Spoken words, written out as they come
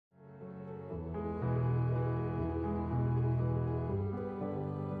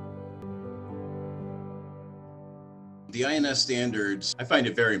The INS standards, I find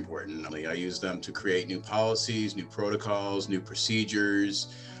it very important. I use them to create new policies, new protocols, new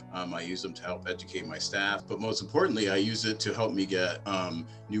procedures. I use them to help educate my staff, but most importantly, I use it to help me get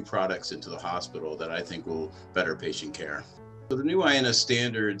new products into the hospital that I think will better patient care. So the new INS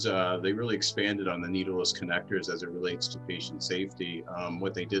standards, they really expanded on the needleless connectors as it relates to patient safety.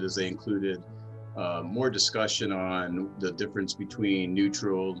 What they did is they included more discussion on the difference between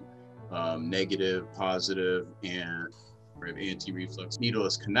neutral, negative, positive, and anti-reflux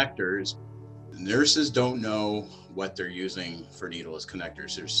needleless connectors. Nurses don't know what they're using for needleless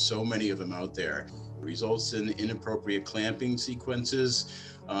connectors. There's so many of them out there. It results in inappropriate clamping sequences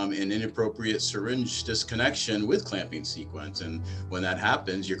and inappropriate syringe disconnection with clamping sequence. And when that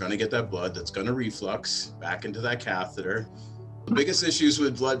happens, you're going to get that blood that's going to reflux back into that catheter. The biggest issues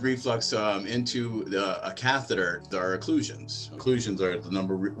with blood reflux into a catheter are occlusions. Occlusions are the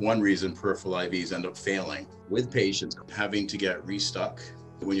number one reason peripheral IVs end up failing, with patients having to get restuck.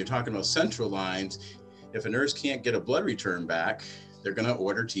 When you're talking about central lines, if a nurse can't get a blood return back, they're going to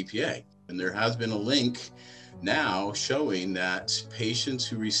order TPA. And there has been a link now showing that patients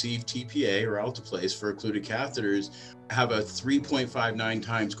who receive TPA or alteplase for occluded catheters have a 3.59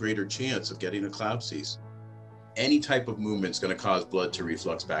 times greater chance of getting eclampsies. Any type of movement is going to cause blood to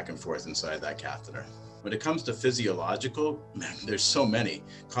reflux back and forth inside that catheter. When it comes to physiological, man, there's so many.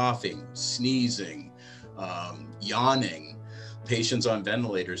 Coughing, sneezing, yawning, patients on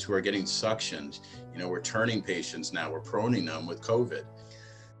ventilators who are getting suctioned. We're turning patients now, we're proning them with COVID.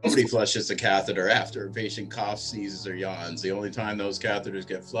 Nobody flushes the catheter after a patient coughs, sneezes, or yawns. The only time those catheters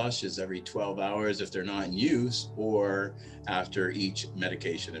get flushed is every 12 hours if they're not in use or after each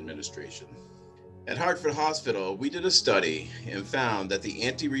medication administration. At Hartford Hospital, we did a study and found that the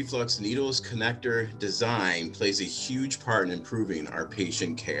anti-reflux needleless connector design plays a huge part in improving our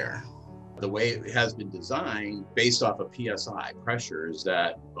patient care. The way it has been designed based off of PSI pressures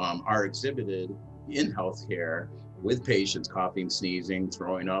that are exhibited in healthcare with patients coughing, sneezing,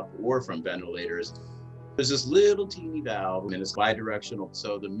 throwing up, or from ventilators. There's this little teeny valve and it's bidirectional.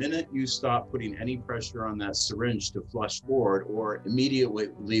 So the minute you stop putting any pressure on that syringe to flush forward, or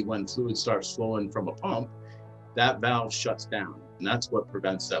immediately when fluid starts flowing from a pump, that valve shuts down. And that's what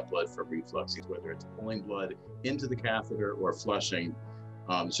prevents that blood from refluxing, whether it's pulling blood into the catheter or flushing.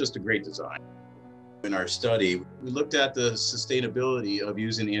 It's just a great design. In our study, we looked at the sustainability of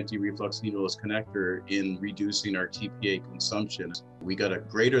using anti-reflux needleless connector in reducing our TPA consumption. We got a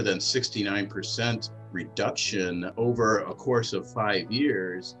greater than 69% reduction over a course of 5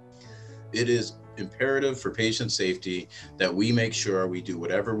 years. It is imperative for patient safety that we make sure we do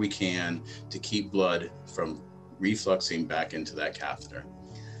whatever we can to keep blood from refluxing back into that catheter.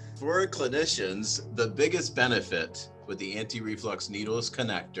 For clinicians, the biggest benefit with the anti-reflux needleless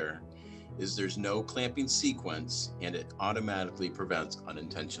connector is there's no clamping sequence and it automatically prevents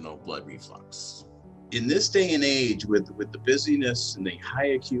unintentional blood reflux. In this day and age with the busyness and the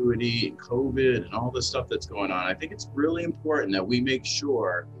high acuity and COVID and all the stuff that's going on, I think it's really important that we make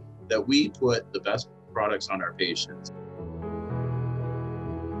sure that we put the best products on our patients.